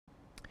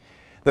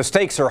The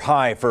stakes are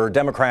high for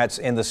Democrats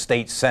in the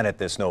state Senate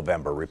this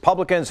November.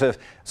 Republicans have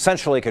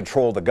essentially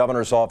controlled the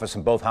governor's office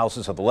in both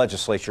houses of the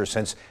legislature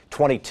since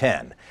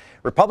 2010.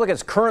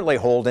 Republicans currently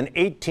hold an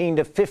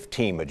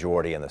 18-15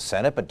 majority in the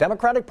Senate, but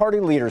Democratic Party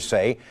leaders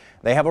say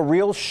they have a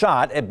real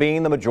shot at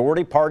being the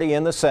majority party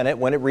in the Senate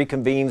when it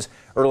reconvenes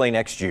early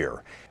next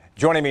year.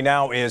 Joining me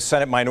now is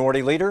Senate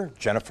Minority Leader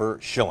Jennifer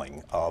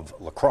Shilling of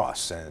La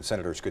Crosse. And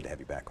Senator, it's good to have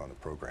you back on the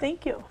program.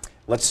 Thank you.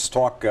 Let's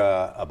talk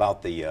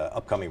about the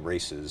upcoming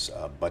races,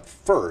 but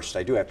first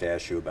I do have to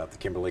ask you about the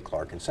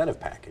Kimberly-Clark incentive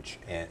package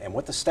and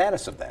what the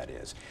status of that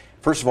is.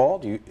 First of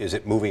all, is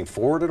it moving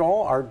forward at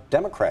all? Are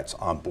Democrats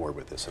on board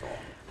with this at all?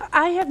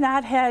 I have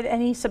not had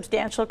any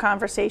substantial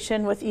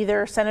conversation with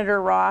either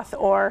Senator Roth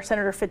or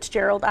Senator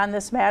Fitzgerald on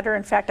this matter.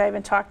 In fact, I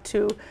haven't talked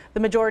to the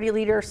majority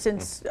leader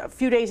since a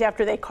few days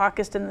after they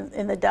caucused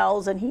in the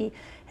Dells, and he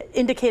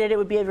indicated it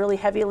would be a really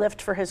heavy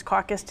lift for his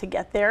caucus to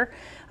get there.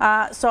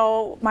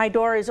 So my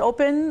door is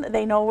open.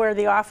 They know where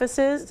the office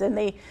is, and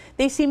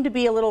they seem to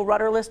be a little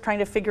rudderless, trying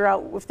to figure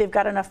out if they've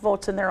got enough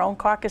votes in their own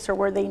caucus or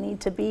where they need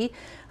to be.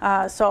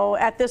 So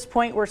at this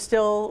point, we're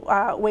still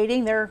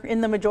waiting. They're in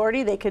the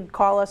majority. They could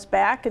call us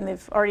back, and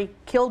they've already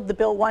killed the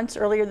bill once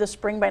earlier this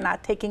spring by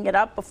not taking it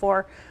up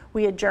before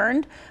we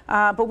adjourned.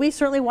 But we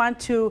certainly want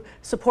to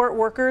support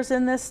workers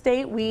in this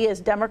state. We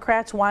as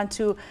Democrats want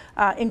to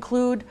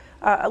include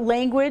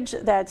language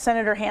that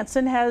Senator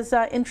Hansen has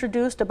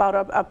introduced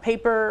about a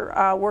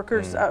paper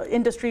workers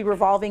industry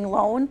revolving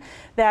loan,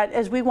 that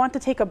as we want to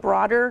take a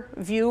broader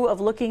view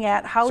of looking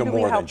at how do we help.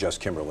 So more than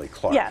just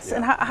Kimberly-Clark. Yes, yeah.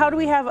 And how do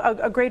we have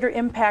a greater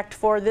impact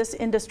for this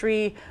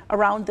industry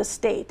around the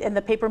state? And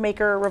the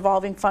papermaker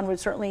revolving fund would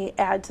certainly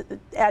add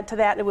to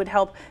that. It would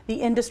help the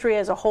industry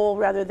as a whole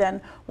rather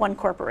than one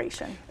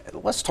corporation.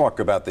 Let's talk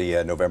about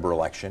the November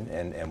election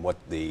and what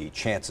the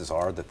chances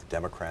are that the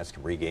Democrats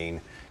can regain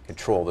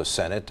control of the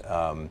Senate.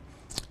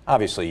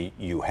 Obviously,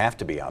 you have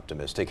to be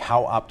optimistic.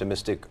 How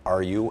optimistic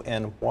are you,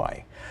 and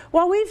why?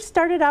 Well, we've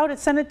started out at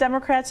Senate.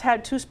 Democrats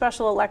had two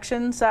special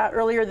elections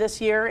earlier this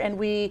year, and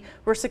we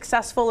were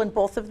successful in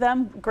both of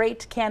them.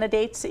 Great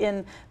candidates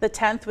in the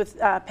 10th with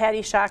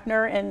Patty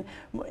Schachner, and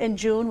in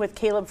June with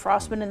Caleb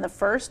Frostman in the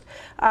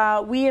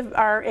 1st. We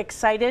are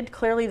excited.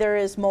 Clearly, there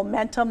is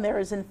momentum. There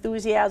is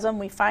enthusiasm.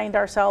 We find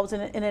ourselves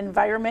in an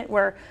environment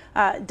where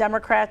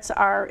Democrats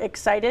are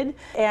excited.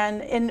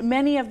 And in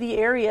many of the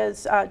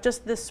areas,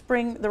 just this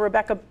spring, the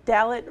Rebecca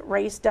Dallet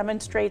race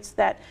demonstrates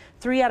that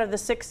 3 out of the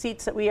 6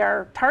 seats that we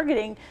are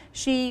targeting,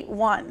 she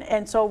won.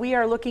 And so we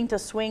are looking to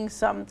swing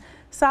some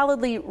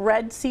solidly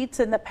red seats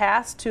in the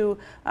past to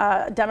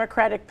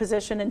Democratic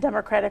position and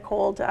Democratic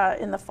hold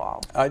in the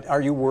fall.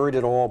 Are you worried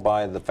at all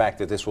by the fact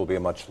that this will be a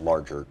much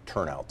larger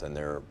turnout than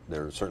there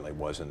certainly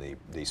was in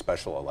the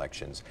special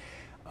elections?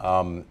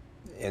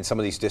 In some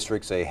of these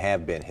districts, they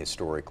have been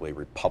historically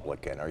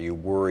Republican. Are you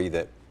worried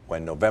that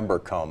when November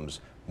comes,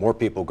 more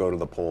people go to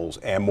the polls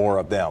and more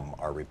of them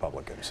are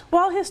Republicans?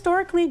 Well,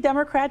 historically,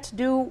 Democrats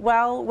do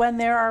well when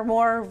there are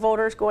more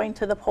voters going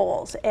to the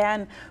polls.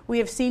 And we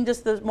have seen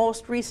just the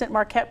most recent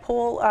Marquette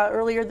poll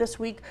earlier this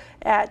week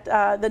at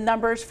the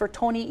numbers for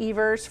Tony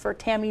Evers, for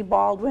Tammy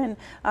Baldwin,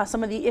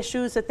 some of the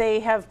issues that they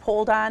have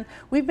polled on.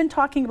 We've been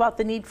talking about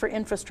the need for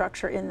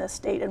infrastructure in this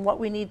state and what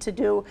we need to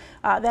do.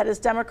 That as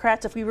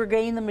Democrats, if we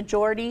regain the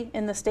majority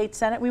in the state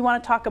Senate, we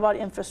want to talk about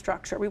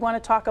infrastructure. We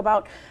want to talk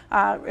about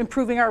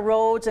improving our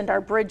roads and our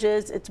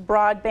bridges, it's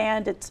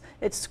broadband,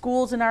 it's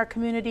schools in our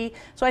community.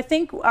 So I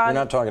think you're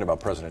not talking about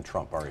President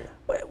Trump, are you?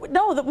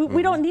 No,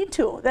 we don't need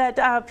to.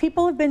 That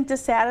people have been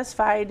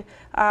dissatisfied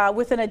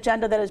with an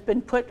agenda that has been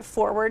put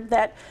forward.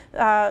 That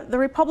the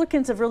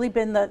Republicans have really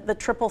been the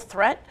triple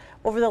threat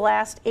over the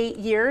last 8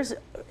 years,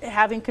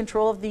 having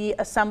control of the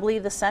Assembly,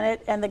 the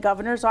Senate, and the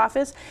governor's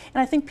office.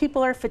 And I think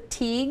people are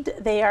fatigued.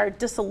 They are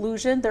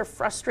disillusioned. They're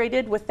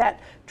frustrated with that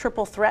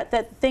triple threat.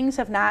 That things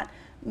have not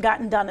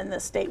gotten done in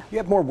this state. You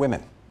have more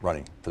women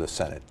running for the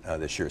Senate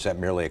this year. Is that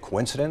merely a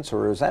coincidence,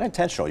 or is that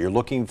intentional? You're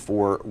looking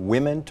for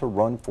women to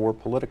run for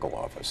political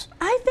office.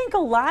 I think a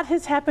lot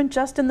has happened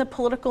just in the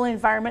political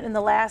environment in the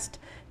last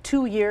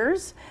 2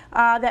 years,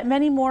 that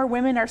many more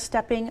women are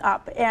stepping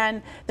up,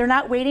 and they're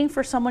not waiting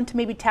for someone to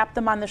maybe tap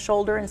them on the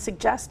shoulder and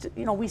suggest,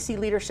 you know, we see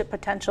leadership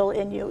potential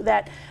in you.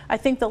 That I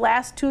think the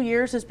last 2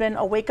 years has been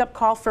a wake-up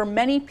call for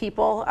many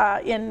people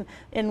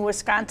in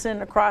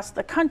Wisconsin, across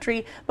the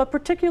country, but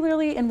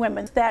particularly in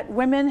women, that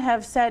women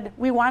have said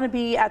we want to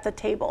be at the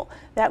table,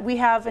 that we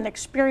have an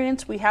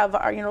experience, we have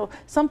our, you know,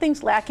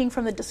 something's lacking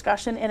from the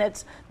discussion, and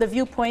it's the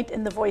viewpoint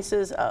and the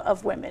voices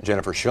of women.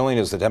 Jennifer Shilling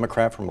is the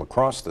Democrat from La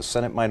Crosse, the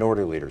Senate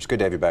Minority Leader. It's good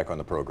to have you back on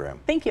the program.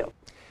 Thank you.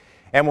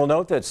 And we'll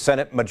note that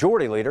Senate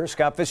Majority Leader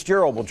Scott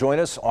Fitzgerald will join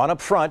us on Up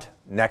Front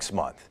next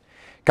month.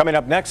 Coming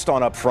up next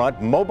on Up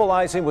Front,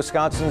 mobilizing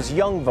Wisconsin's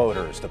young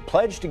voters to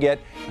pledge to get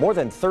more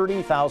than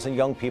 30,000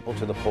 young people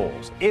to the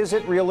polls. Is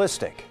it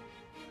realistic?